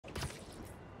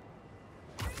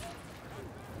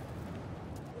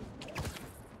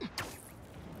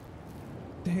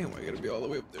Damn, I gotta be all the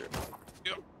way up there.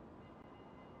 Yep.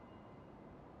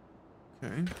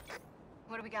 Okay.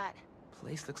 What do we got?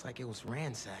 Place looks like it was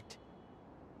ransacked.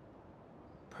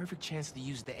 Perfect chance to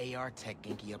use the AR tech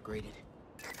Genki upgraded.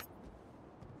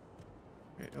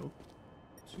 Okay,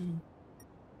 L2.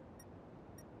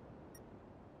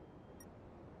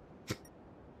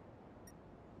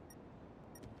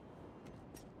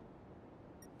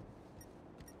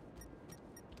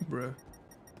 Bruh.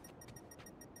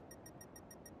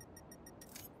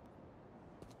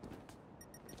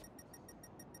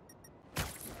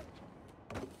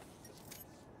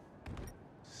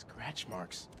 Scratch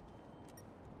marks.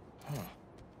 Huh.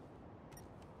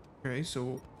 Okay,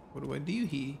 so what do I do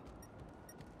here?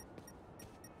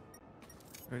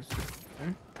 Okay, so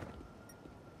there.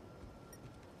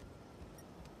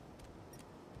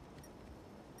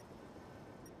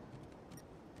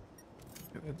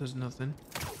 Okay, that does nothing.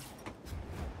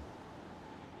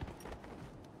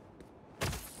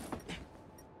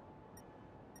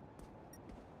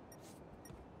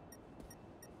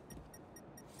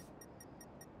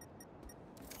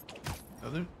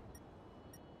 Other.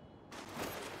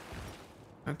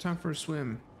 Not time for a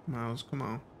swim, Miles. Come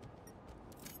on.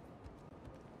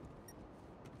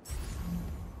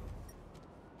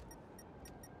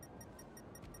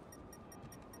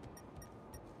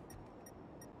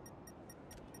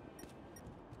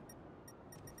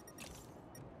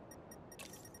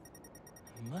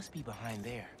 He must be behind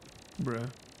there. Bruh.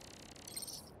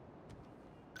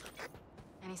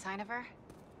 Any sign of her?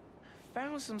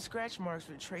 Found some scratch marks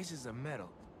with traces of metal.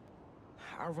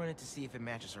 I'll run it to see if it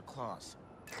matches her claws.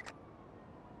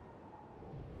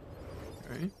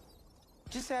 Okay.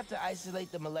 Just have to isolate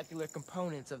the molecular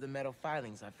components of the metal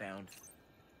filings I found.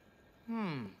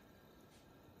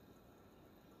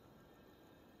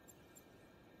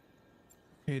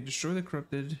 Okay, destroy the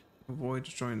corrupted. Avoid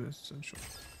destroying the essential.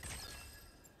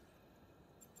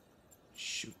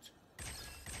 Shoot.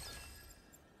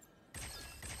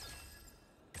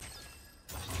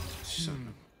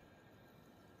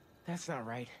 That's not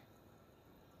right.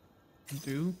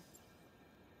 Do?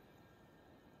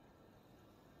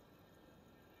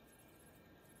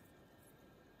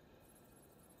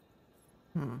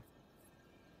 Huh.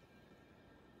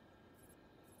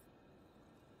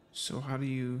 So how do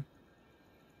you...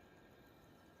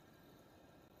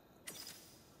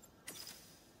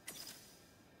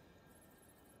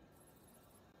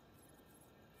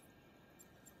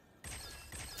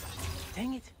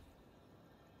 Dang it.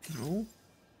 No?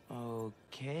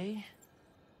 Okay.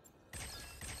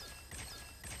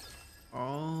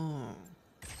 Oh.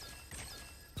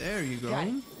 There you go. Got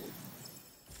it.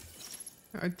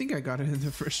 I think I got it in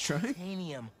the first try.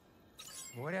 Titanium.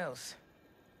 What else?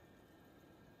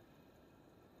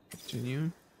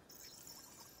 Continue.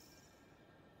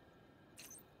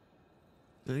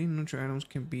 Deleting neutral items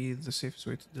can be the safest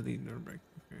way to delete Nuremberg.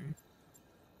 Okay.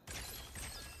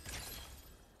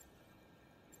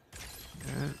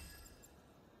 That.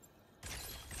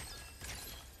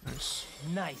 Nice.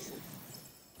 Nice.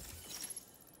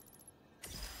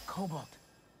 Cobalt.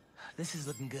 This is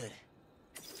looking good.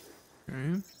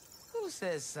 Okay. Who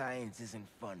says science isn't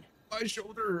fun? My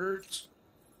shoulder hurts.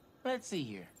 Let's see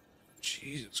here.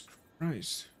 Jesus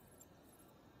Christ.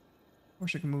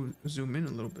 Wish I could zoom in a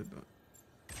little bit, but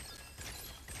I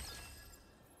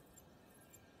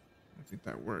don't think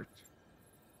that worked.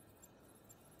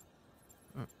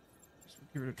 Oh, guess we'll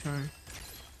give it a try.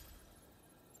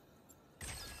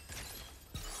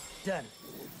 Done.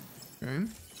 Okay.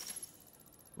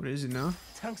 What is it now?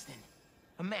 Tungsten.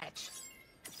 A match.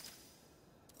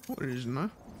 What is it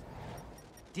now?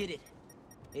 Did it.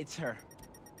 It's her.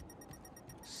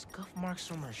 Scuff marks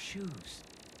from her shoes.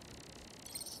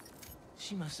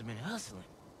 She must have been hustling.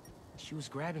 She was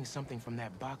grabbing something from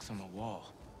that box on the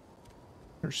wall.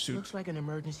 Her suit. Looks like an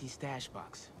emergency stash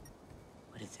box,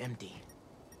 but it's empty.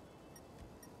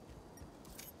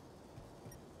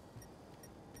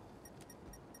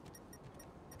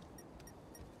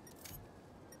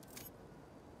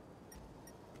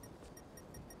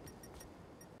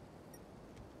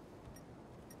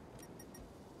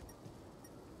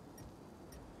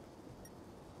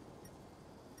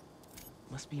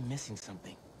 Must be missing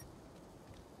something.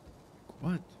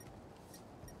 What?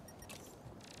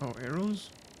 Oh,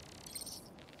 arrows?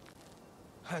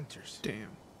 Hunters. Damn.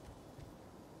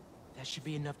 That should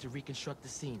be enough to reconstruct the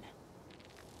scene.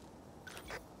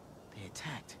 They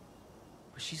attacked,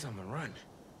 but she's on the run.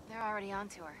 They're already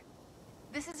onto her.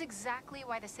 This is exactly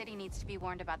why the city needs to be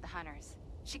warned about the hunters.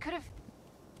 She could have...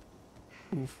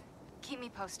 Oof. Keep me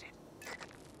posted.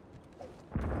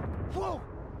 Whoa!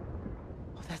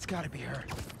 Oh, that's gotta be her.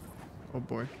 Oh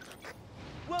boy.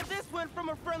 Well, this went from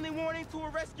a friendly warning to a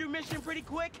rescue mission pretty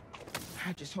quick.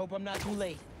 I just hope I'm not too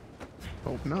late.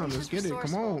 Hope not. Let's get it.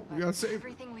 Come on. We gotta save.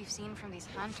 Everything we've seen from these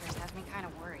hunters has me kind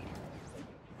of worried.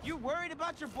 You worried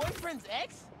about your boyfriend's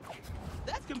ex?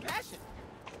 That's compassion.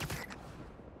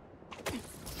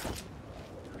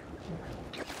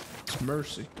 It's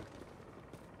mercy.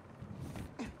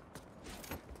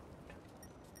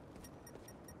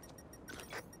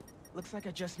 Looks like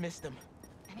I just missed them.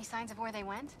 Any signs of where they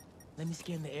went? Let me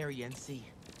scan the area and see.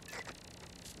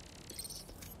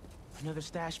 Another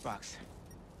stash box.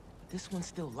 This one's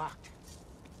still locked.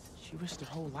 She risked her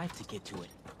whole life to get to it.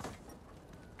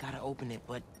 Gotta open it,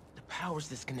 but the power's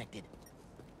disconnected.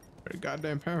 Very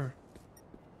goddamn power.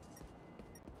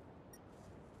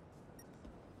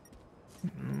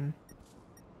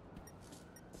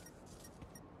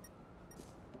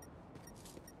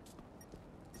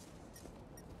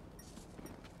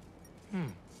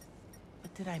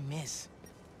 What did I miss?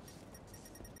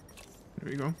 There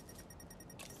we go.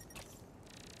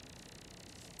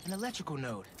 An electrical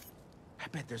node. I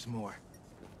bet there's more.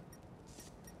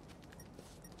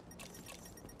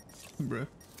 Bruh.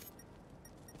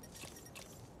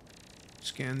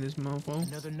 Scan this mofo.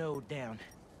 Another node down.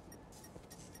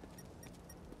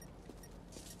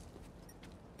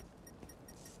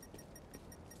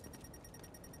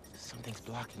 Something's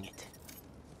blocking it.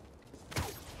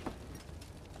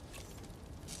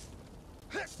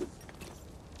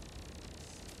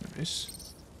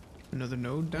 Nice. Another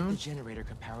node The down. generator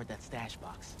could power that stash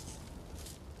box.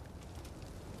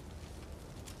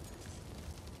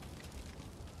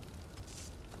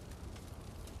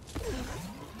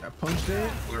 I punched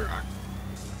it. If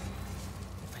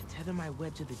I tether my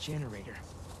web to the generator,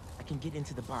 I can get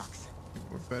into the box.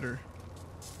 Or better.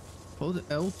 Hold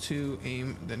L2,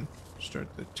 aim, then start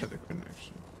the tether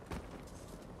connection.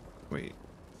 Wait.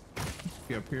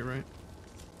 Be up here, right?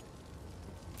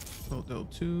 Hold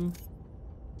L2.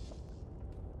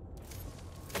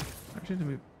 Actually, let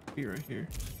me be right here.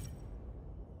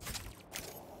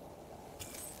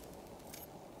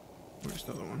 Where's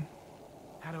the other one?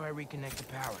 How do I reconnect the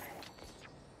power?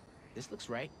 This looks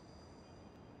right.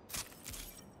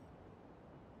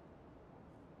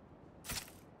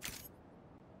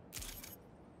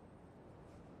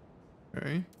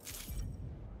 Okay.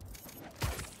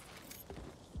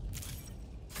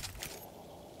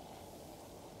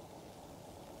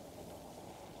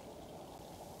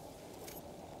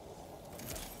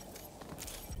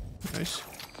 Nice.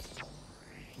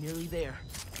 Nearly there.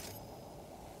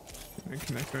 And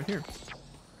connect right here.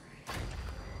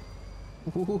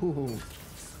 Ooh.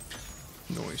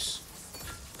 Nice.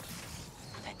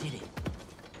 That did it.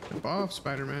 Jump off,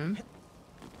 Spider-Man.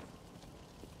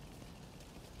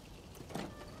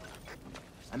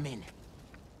 I'm in.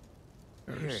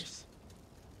 There's Here's.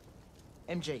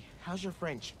 MJ, how's your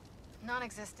French?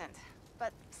 Non-existent.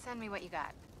 But send me what you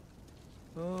got.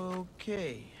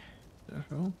 Okay. the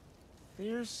hell?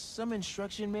 There's some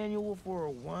instruction manual for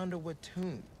a wand of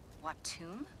Watoon. What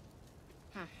tomb?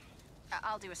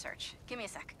 I'll do a search. Give me a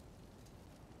sec.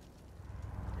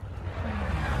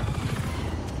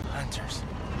 Hunters.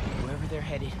 Wherever they're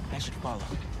headed, I should follow.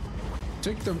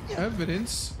 Take the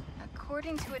evidence.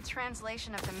 According to a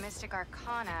translation of the Mystic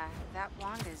Arcana, that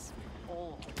wand is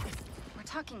old. We're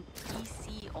talking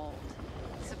BC old.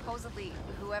 Supposedly,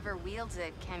 whoever wields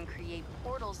it can create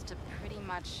portals to pretty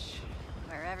much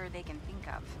wherever they can think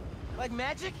of. Like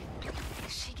magic? If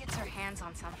she gets her hands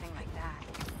on something like that.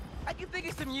 I can think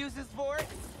of some uses for it.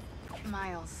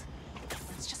 Miles,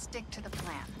 let's just stick to the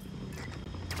plan.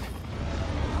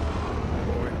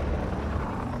 Boy.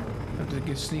 Have to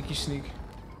get sneak.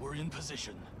 We're in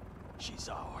position. She's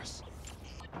ours.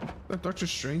 That Dr.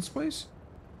 Strange's place?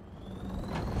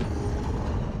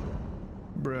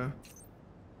 Bruh.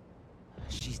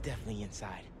 She's definitely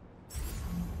inside.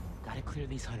 Gotta clear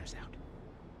these hunters out.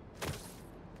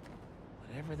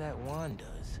 Whatever that wand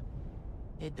does,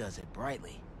 it does it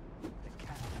brightly. The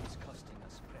captain's costing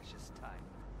us precious time.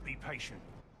 Be patient.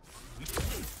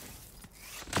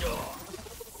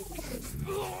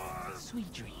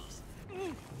 Sweet dreams.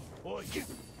 Boy,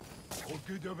 all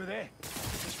good over there. The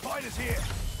spider's here.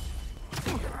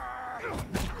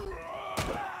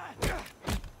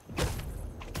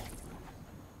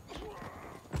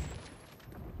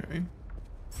 Okay.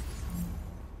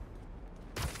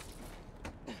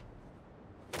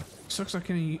 Sucks I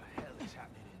can't eat. What the hell is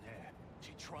happening in there?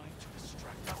 She trying to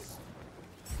distract us?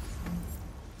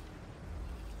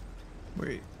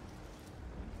 Wait.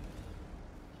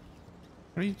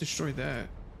 How do you destroy that?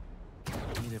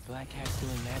 Either Black Cat's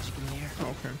doing magic in there, Oh,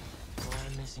 okay. or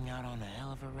I'm missing out on a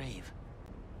hell of a rave.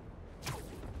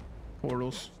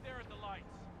 Portals. Stare at the lights.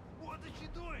 she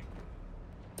doing?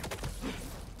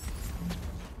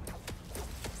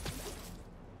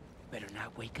 Better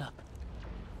not wake up.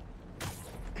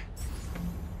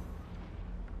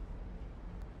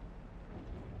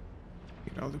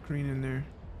 Get all the green in there.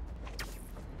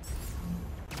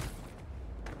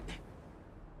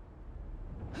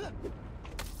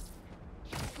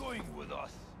 She's going with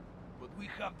us, but we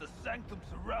have the sanctum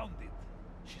surrounded.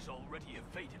 She's already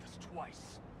evaded us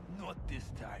twice. Not this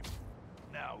time.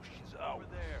 Now she's out. Over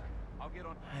there. I'll get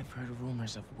on. I've heard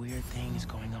rumors of weird things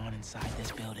going on inside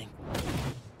this building.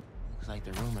 Looks like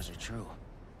the rumors are true.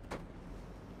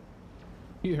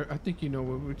 Here, I think you know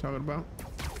what we're talking about.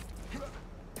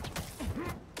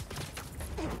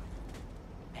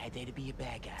 Bad day to be a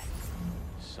bad guy.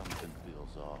 Something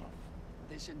feels off.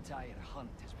 This entire hunt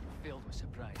has been filled with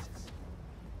surprises.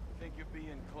 Think you're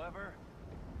being clever?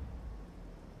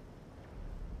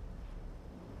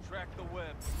 Track the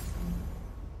web.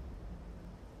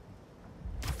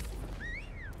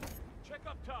 Check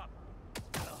up top.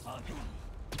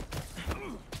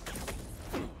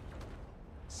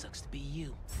 Sucks to be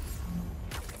you.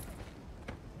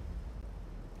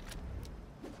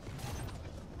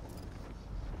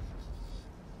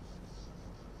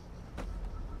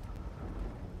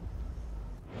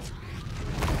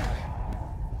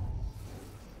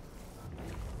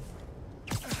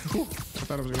 Ooh, I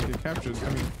thought I was gonna get captured. I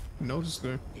mean, noticed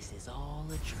there. This is all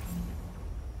a dream.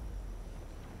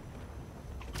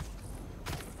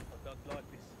 Not like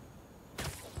this.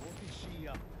 What is she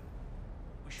up?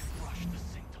 We should rush the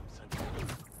sanctum center.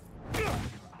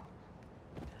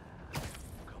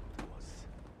 Come to us.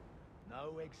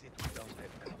 No exit we don't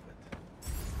have covered.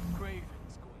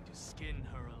 Craven's going to skin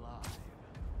her alive.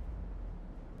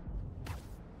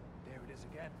 There it is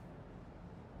again.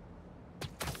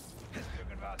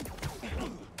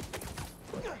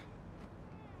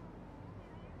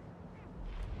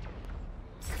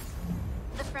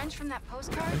 The French from that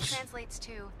postcard translates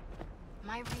to,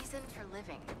 "My reason for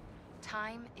living.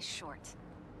 Time is short."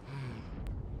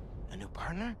 A new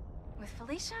partner? With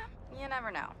Felicia, you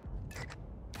never know.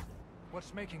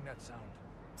 What's making that sound?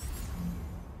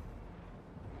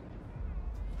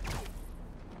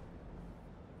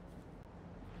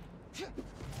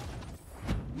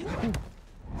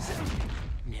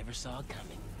 Never saw it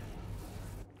coming.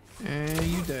 And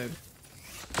you dead.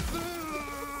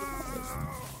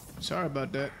 Sorry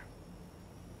about that.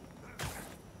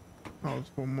 Oh,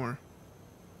 it's one more.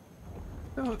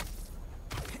 Oh.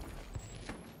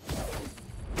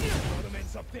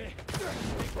 Ornaments up there.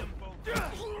 Take them both.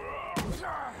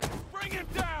 Bring him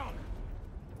down!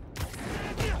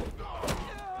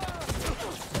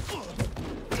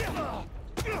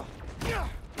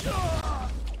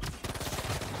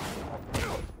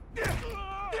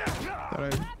 Thought I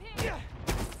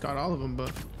got all of them,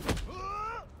 but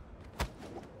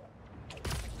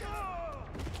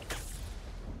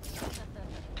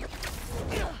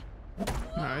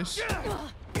nice.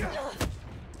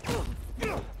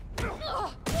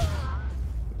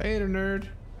 Later, nerd.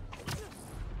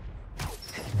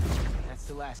 That's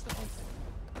the last of them.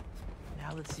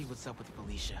 Now let's see what's up with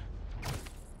Felicia.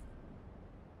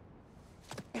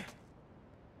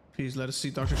 Please let us see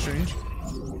Doctor Strange.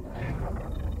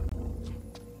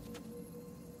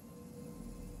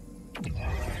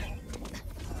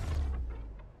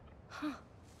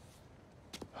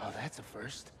 Oh, that's a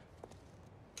first.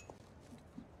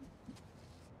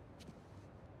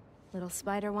 Little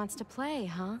spider wants to play,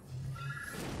 huh?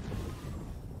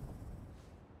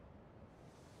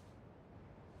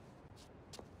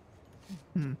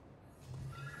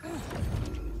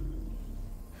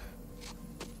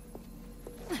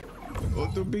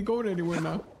 Oh, don't be going anywhere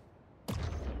now.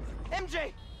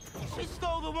 MJ! She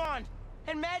stole the wand!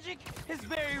 And magic is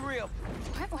very real!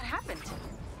 What happened?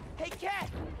 Hey, Cat!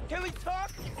 Can we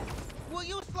talk? Will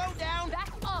you slow down?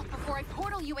 Back off before I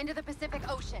portal you into the Pacific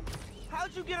Ocean.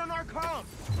 How'd you get on our comm?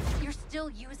 You're still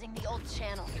using the old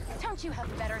channel. Don't you have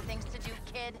better things to do,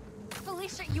 kid?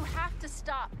 Felicia, you have to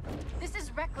stop. This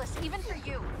is reckless, even for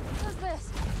you. Who's this?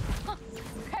 Huh,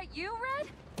 that you, Red?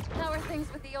 How are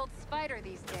things with the old spider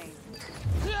these days?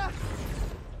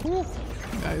 Ooh,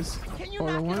 guys. Can you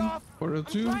Portal knock it 1, off? Portal I'm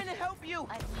 2. trying to help you.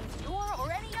 I need your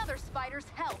or any other spider's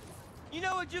help. You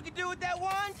know what you can do with that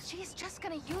wand? She's just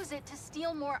gonna use it to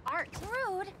steal more art.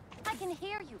 Rude. I can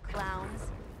hear you, clowns.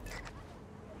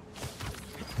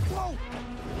 Whoa!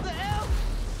 The hell?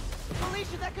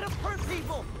 Felicia, that could have hurt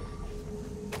people!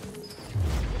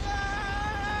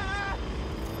 Ah!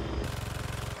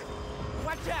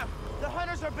 Watch out! The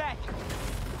hunters are back!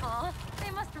 Aw,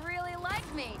 they must really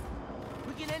like me.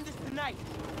 We can end this tonight.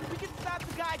 We can stop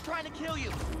the guy trying to kill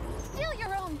you. Steal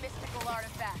your own mystical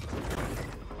artifact.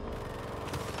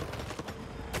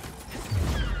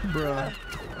 Bruh.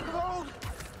 Cold.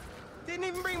 Didn't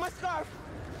even bring my scarf.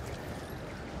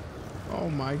 Oh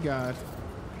my god.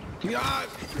 Yeah.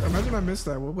 Imagine I missed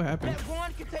that. What would happen? That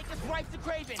wand can take us right to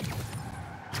Craven.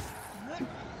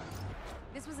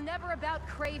 This was never about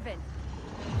Craven.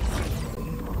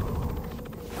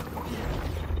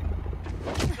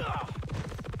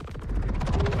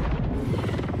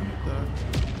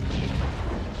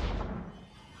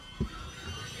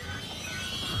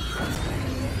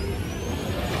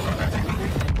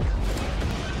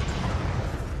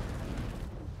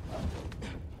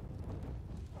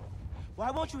 Why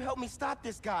won't you help me stop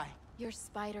this guy? You're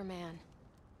Spider-Man.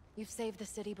 You've saved the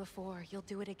city before. You'll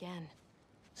do it again.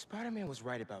 Spider-Man was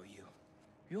right about you.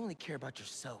 You only care about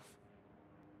yourself.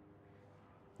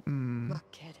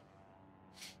 Look, kid.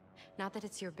 Not that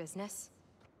it's your business.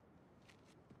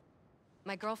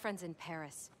 My girlfriend's in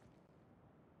Paris.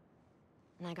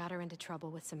 And I got her into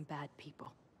trouble with some bad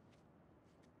people.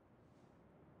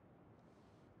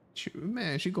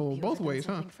 Man, she go You both ever done ways,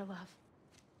 huh? something for love?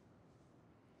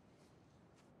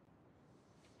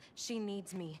 She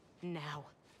needs me now.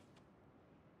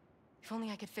 If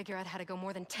only I could figure out how to go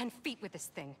more than 10 feet with this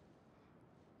thing.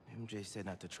 MJ said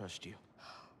not to trust you.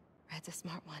 Red's a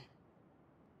smart one.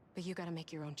 But you gotta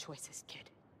make your own choices, kid.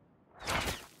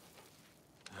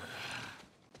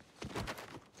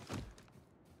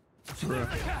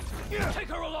 Take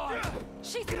her alive!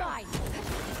 She's mine!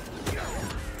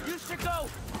 You should go!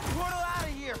 Portal out of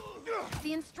here!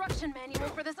 The instruction manual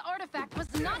for this artifact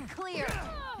was not clear!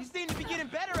 You seem to be getting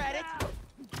better at it!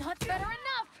 Not better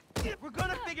enough! We're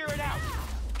gonna figure it out!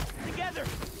 Together!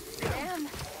 Damn!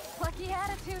 Lucky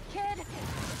attitude, kid!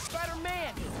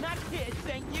 Spider-Man, not kid,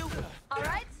 thank you!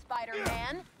 Alright,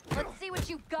 Spider-Man. Let's see what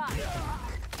you've got.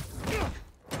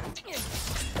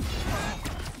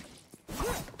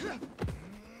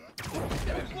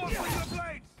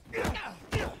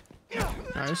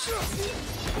 Nice.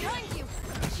 Behind you!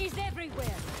 She's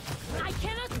everywhere! I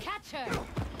cannot catch her!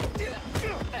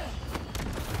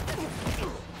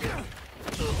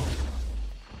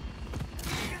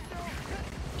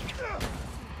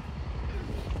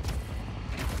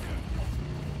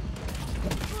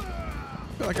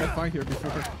 I feel like I'd fight here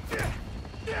before.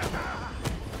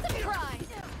 Surprise!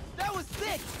 That was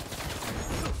sick!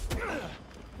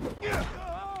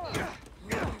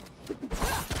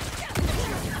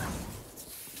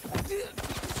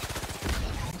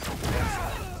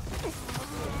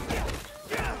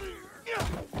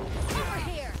 Over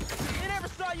here! They never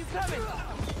saw you coming!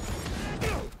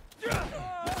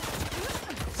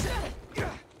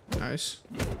 Nice.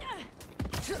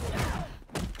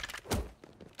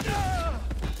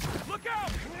 Look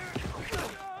out!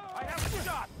 I have a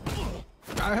shot!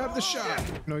 I have the shot.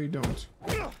 No, you don't.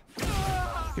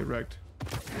 Get wrecked.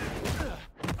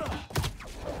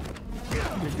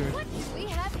 You're good. What do we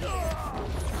have here?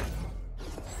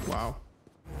 Wow.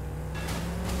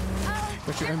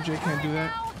 But your MJ can't do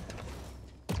that.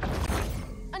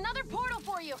 Another portal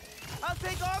for you! I'll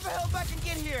take all the help I can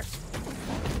get here!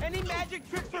 Any magic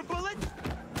tricks for bullets?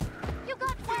 You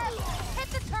got web! Hit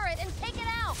the turret and take it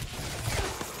out!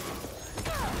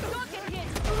 Don't get hit!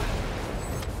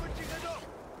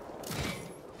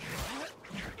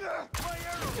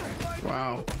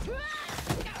 Wow.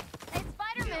 Hey,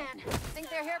 Spider-Man! Think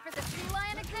they're here for the sea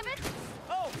lion exhibit?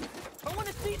 Oh, I want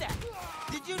to see that!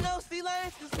 Did you know sea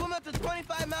lions can swim up to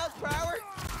 25 miles per hour?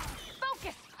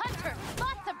 Focus! Hunter!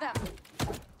 Lots of them!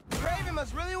 Craven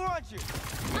must really want you!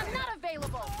 I'm not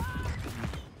available!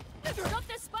 Stop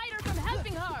the spider from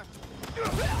helping her!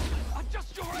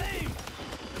 Adjust your aim!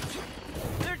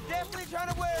 They're definitely trying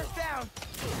to wear us down!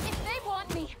 If they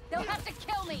want me, they'll have to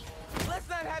kill me! Let's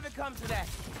not have it come to that,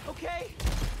 okay?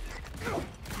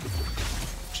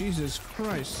 Jesus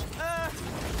Christ.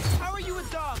 How are you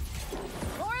with dogs?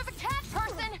 More of a cat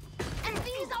person! And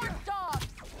these aren't dogs!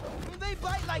 They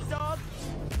bite like dogs!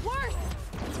 Worse!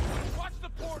 Watch the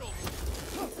portal!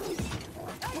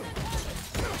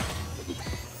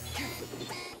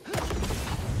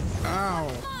 Ow.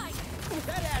 Mine!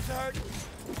 That had to hurt!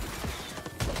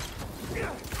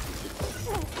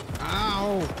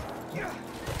 Ow. I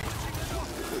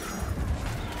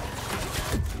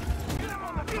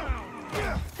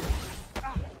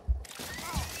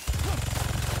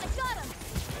got him!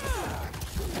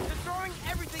 They're throwing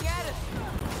everything at us!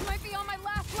 Might be on my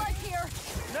last leg here!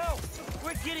 No!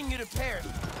 We're getting you to Paris!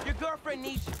 Your girlfriend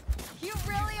needs you! You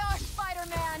really are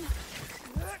Spider-Man!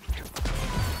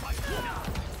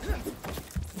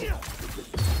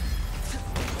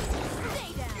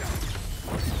 Stay down!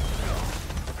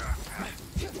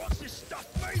 What's this stuff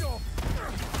made of?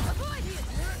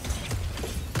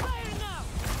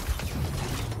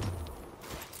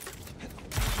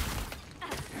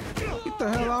 the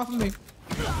hell off of me.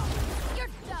 You're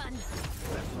done.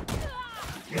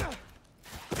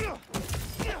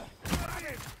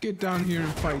 Get down here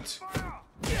and fight.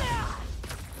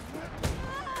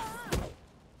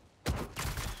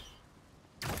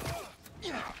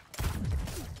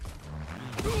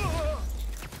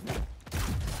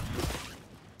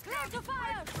 Clear to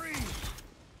fire.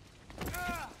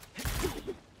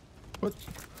 What?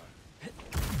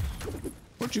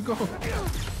 Where'd you go? What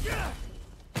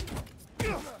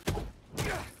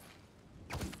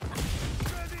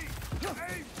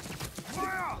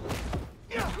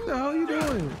the hell are you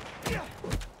doing?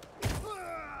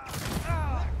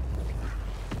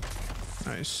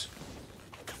 Nice.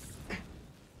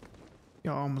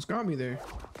 Y'all almost got me there.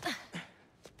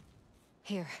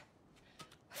 Here.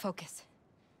 Focus.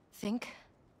 Think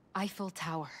Eiffel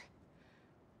Tower.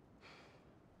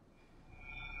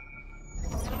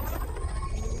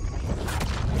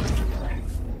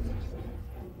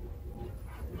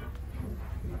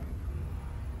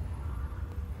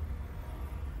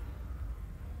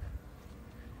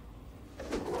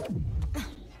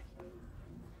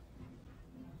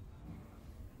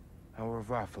 Au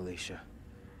revoir, Felicia.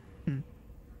 Thank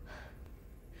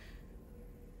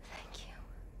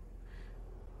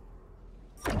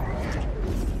you.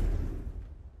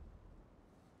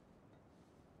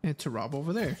 And to Rob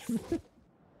over there.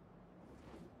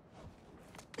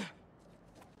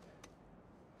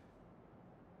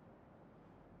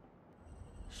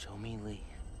 Show me Lee.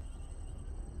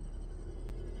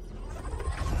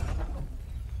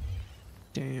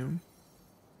 Damn.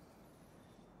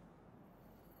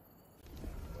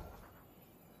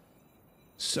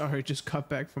 Sorry, just cut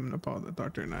back from Nepal. The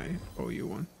doctor and I owe you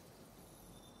one.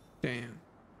 Damn.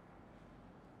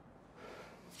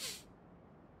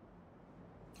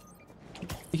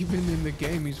 Even in the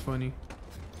game, he's funny.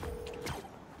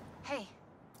 Hey,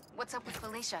 what's up with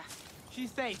Felicia?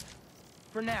 She's safe.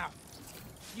 For now.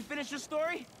 You finished your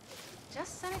story?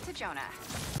 Just send it to Jonah.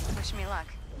 Wish me luck.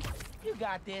 You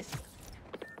got this.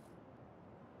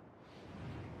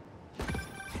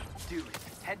 Dude,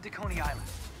 head to Coney Island.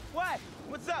 What?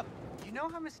 What's up? You know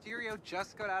how Mysterio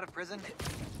just got out of prison?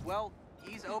 Well,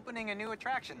 he's opening a new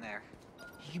attraction there.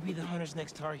 He could be the hunter's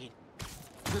next target.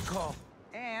 Good call.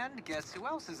 And guess who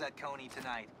else is at Coney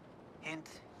tonight? Hint,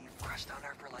 you've crushed on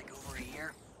her for like over a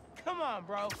year. Come on,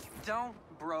 bro. Don't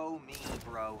bro me,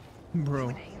 bro. Bro. You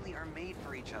and Haley are made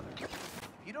for each other.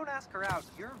 If you don't ask her out,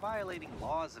 you're violating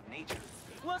laws of nature.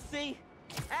 We'll see.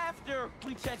 After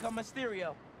we check on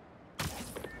Mysterio.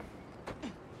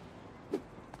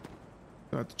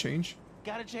 Do I have to change?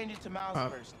 Gotta change it to Miles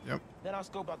first. Yep. Then I'll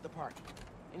scope out the park.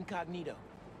 Incognito.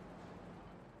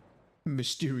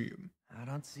 Mysterium. I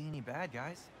don't see any bad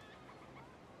guys.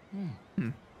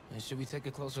 Should we take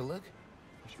a closer look?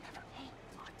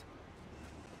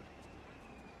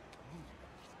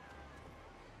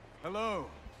 Hello,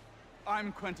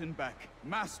 I'm Quentin Beck,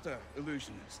 Master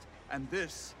Illusionist, and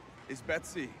this is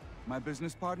Betsy, my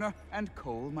business partner, and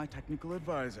Cole, my technical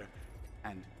advisor.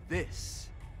 And this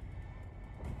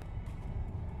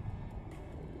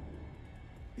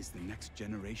is the next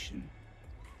generation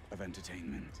of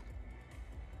entertainment.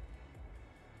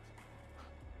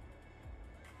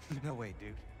 No way,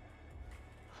 dude.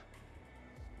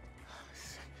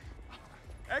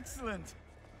 Excellent!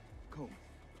 Cole,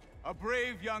 a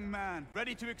brave young man,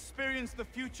 ready to experience the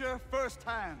future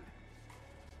firsthand.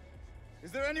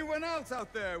 Is there anyone else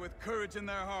out there with courage in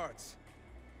their hearts?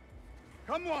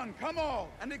 Come one, come all,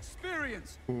 and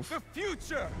experience the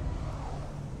future!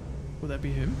 Will that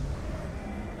be him?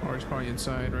 Or he's probably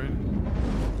inside, right?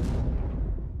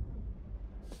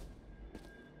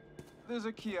 There's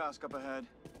a kiosk up ahead.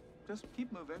 Just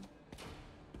keep moving.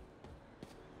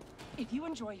 If you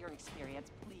enjoy your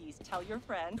experience, please tell your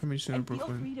friends. Coming soon, and feel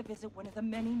Brooklyn. free to visit one of the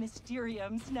many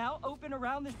Mysteriums now open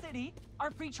around the city. Our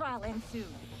free trial ends soon.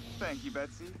 Thank you,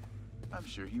 Betsy. I'm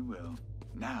sure he will.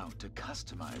 Now to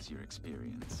customize your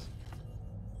experience.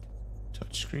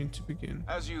 Touch screen to begin.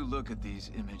 As you look at these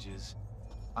images,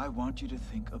 I want you to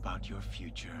think about your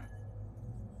future,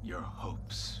 your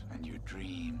hopes and your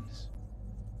dreams.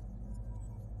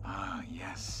 Ah,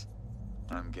 yes.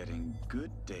 I'm getting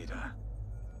good data.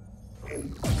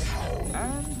 And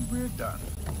we're done.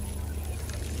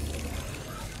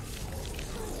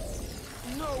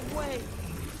 No way!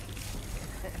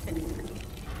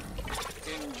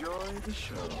 Enjoy the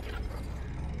show.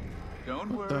 Don't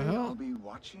the worry, hell? I'll be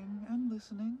watching and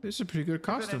listening. This is a pretty good If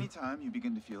at costume. any time you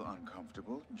begin to feel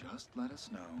uncomfortable, just let us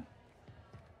know.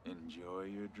 Enjoy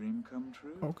your dream come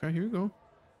true. Okay, here we go.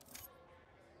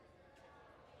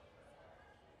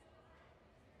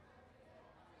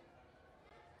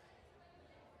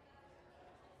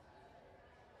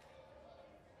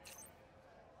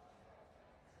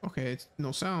 Okay, it's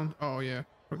no sound. Oh yeah,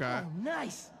 forgot. Oh,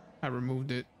 nice. I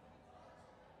removed it.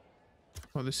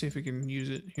 Oh, let's see if we can use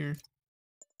it here.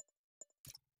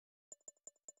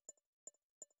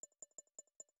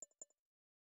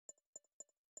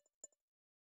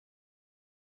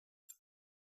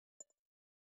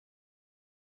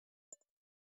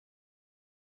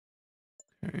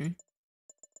 Okay.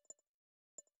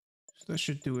 So that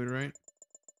should do it, right?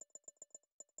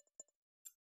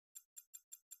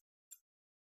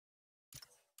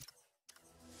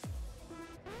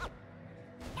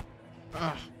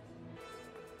 Ah.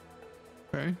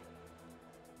 Okay.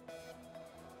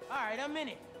 All right, I'm in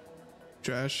it.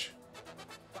 Trash.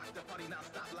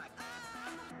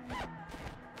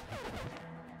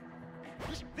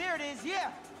 There it is,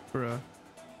 yeah. Bruh.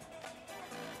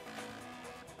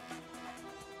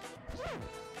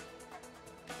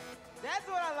 That's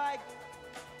what I like.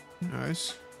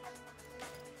 Nice.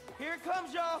 Here it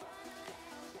comes, y'all.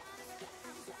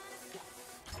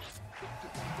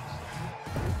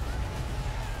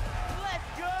 Let's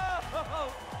go.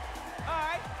 All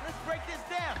right, let's break this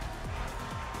down.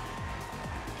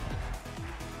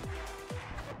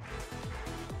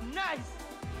 Nice.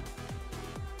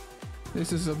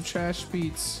 This is some trash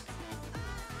beats.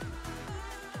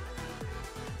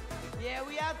 Yeah,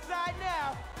 we outside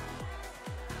now.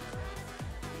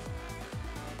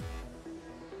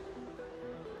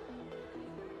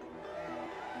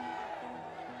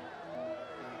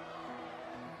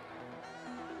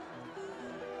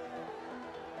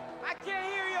 I can't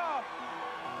hear y'all.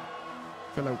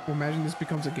 I feel like, imagine this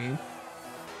becomes a game.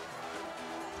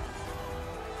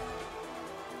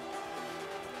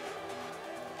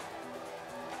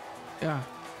 Yeah.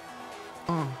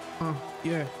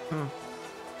 Yeah.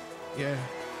 Yeah.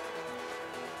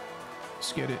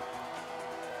 Let's get it.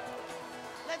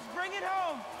 Let's bring it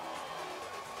home.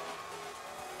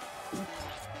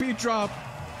 Beat drop.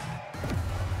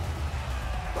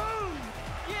 Boom!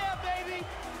 Yeah, baby.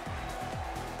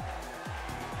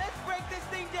 Let's break this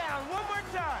thing down one more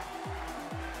time.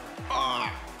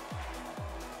 Ah.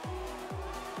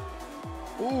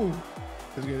 Ooh.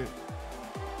 Let's get it.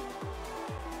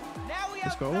 Now we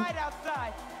Let's go.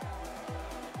 outside.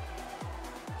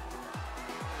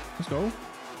 Let's go.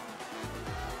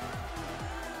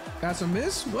 That's a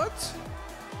miss? What?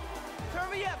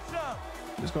 Turn me up some.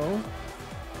 Let's go.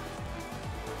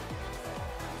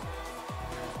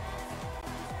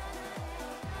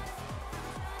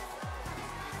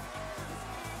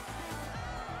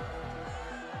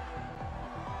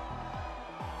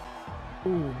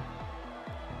 Ooh.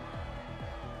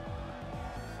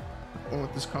 I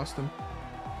want this costume.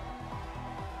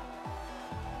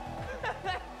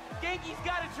 Genki's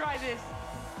gotta try this.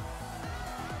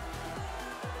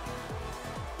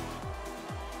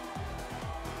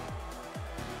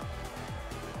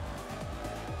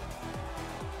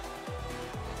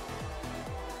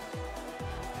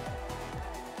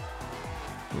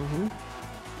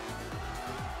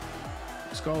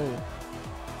 Let's go.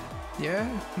 Yeah?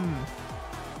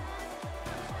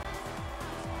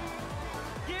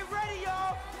 Get ready,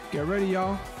 y'all. Get ready,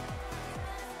 y'all.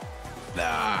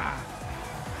 Ah!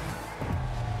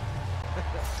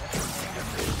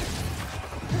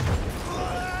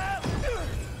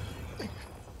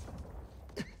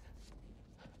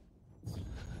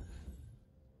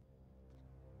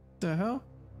 The hell?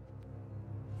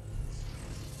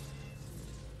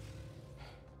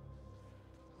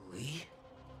 Lee?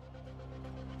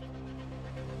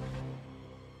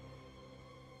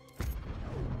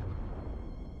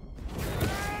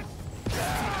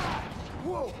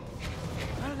 Whoa!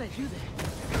 How did I do that?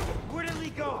 Where did Lee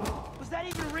go? Was that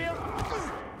even real?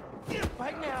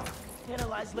 Right now,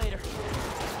 analyze later.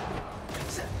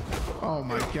 Oh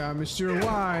my god, Mr.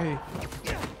 Y.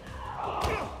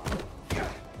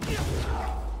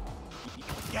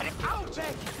 Get it out!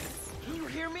 Beck, can you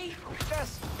hear me?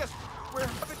 Yes, we're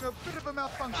having a bit of a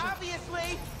malfunction.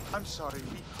 Obviously! I'm sorry,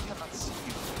 we cannot see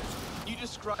you. Can you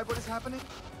describe what is happening?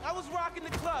 I was rocking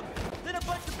the club, then a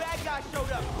bunch of bad guys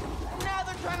showed up. Now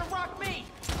they're trying to rock me!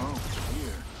 Oh,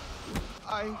 dear.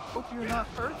 I hope you're not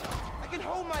hurt. I can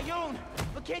hold my own,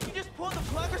 but can't you just pull the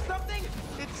plug or something?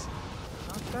 It's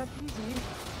not that easy.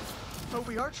 But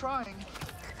we are trying.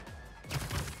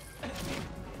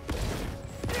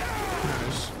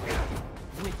 Nice.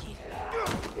 Wicked.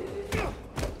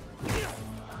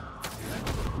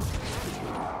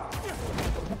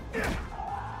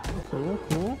 Cool,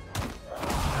 cool.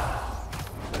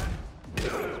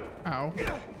 Ow.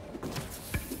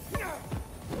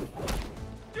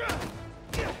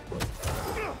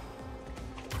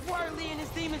 Why are Lee and his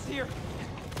demons here?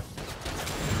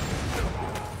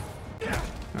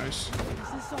 Nice. Nice.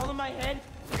 Is this all in my head?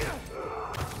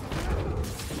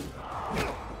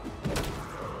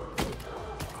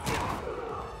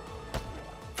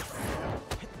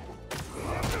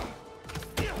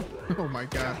 Oh my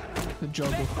god. The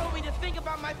juggle. Beck told me to think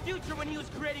about my future when he was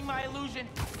creating my illusion.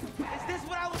 Is this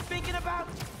what I was thinking about?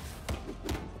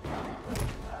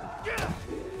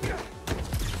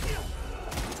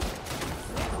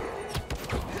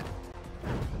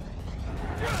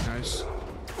 Nice.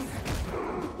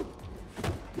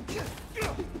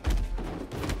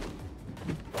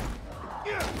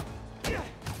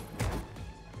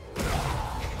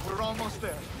 We're almost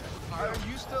there. Are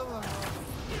you still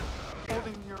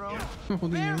holding your own?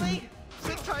 Holding your own. Barely.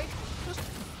 Sit tight. Just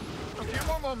a few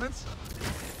more moments.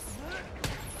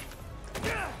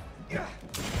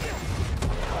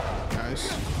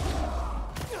 Nice.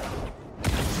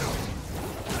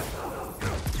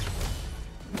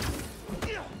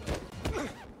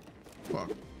 Fuck.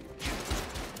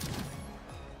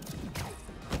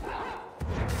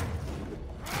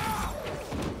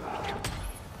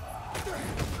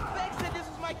 Beck said this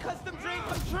was my custom dream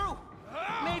come true.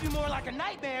 Maybe more like a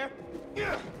nightmare.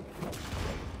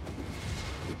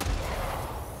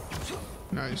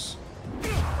 Nice.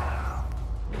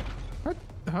 What?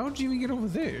 How'd you even get over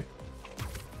there?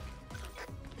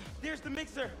 There's the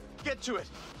mixer. Get to it.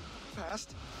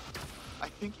 Fast. I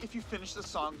think if you finish the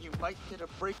song, you might hit a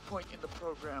break point in the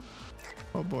program.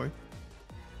 Oh boy.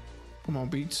 Come on,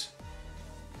 Beats.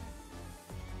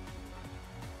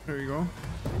 There you go.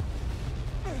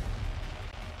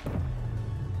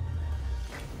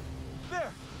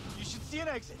 There. You should see an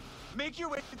exit. Make your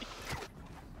way to the...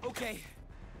 Okay,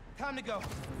 time to go.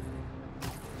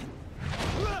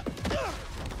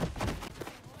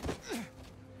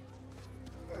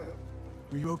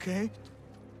 Are you okay?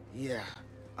 Yeah.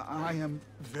 I am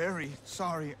very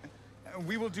sorry.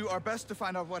 We will do our best to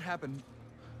find out what happened.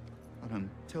 But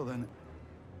until then...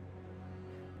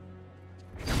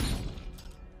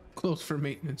 Close for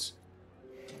maintenance.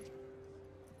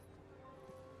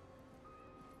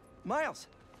 Miles!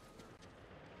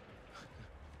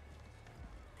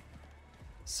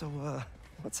 So,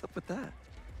 what's up with that?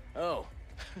 Oh.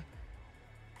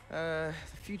 The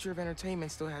future of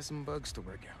entertainment still has some bugs to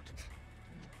work out.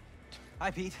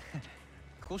 Hi, Pete.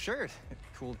 Cool shirt.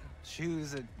 Cool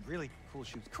shoes. Really cool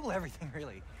shoes. Cool everything,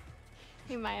 really.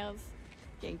 Hey, Miles.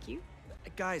 Thank you.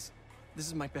 Guys, this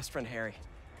is my best friend, Harry.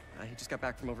 He just got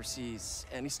back from overseas,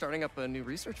 and he's starting up a new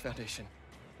research foundation.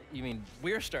 You mean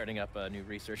we're starting up a new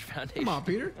research foundation? Come on,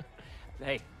 Peter.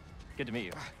 Hey, good to meet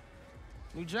you.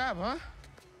 New job, huh?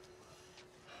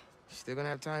 Still gonna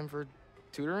have time for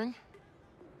tutoring?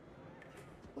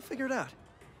 We'll figure it out.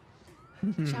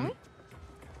 Shall we?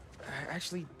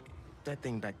 Actually, that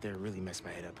thing back there really messed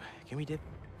my head up. Can we dip?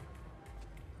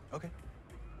 Okay.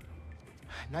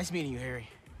 Nice meeting you, Harry.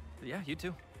 Yeah, you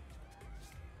too.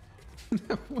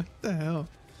 What the hell?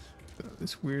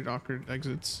 This weird, awkward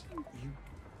exits.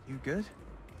 You good?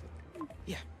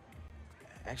 Yeah.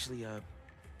 Actually, I'll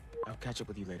catch up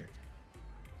with you later.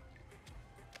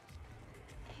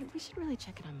 Hey, we should really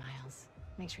check in on Miles.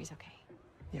 Make sure he's okay.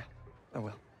 Yeah, I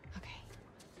will. Okay.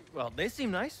 Well, they seem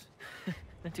nice.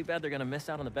 Not too bad they're gonna miss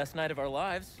out on the best night of our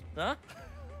lives, huh?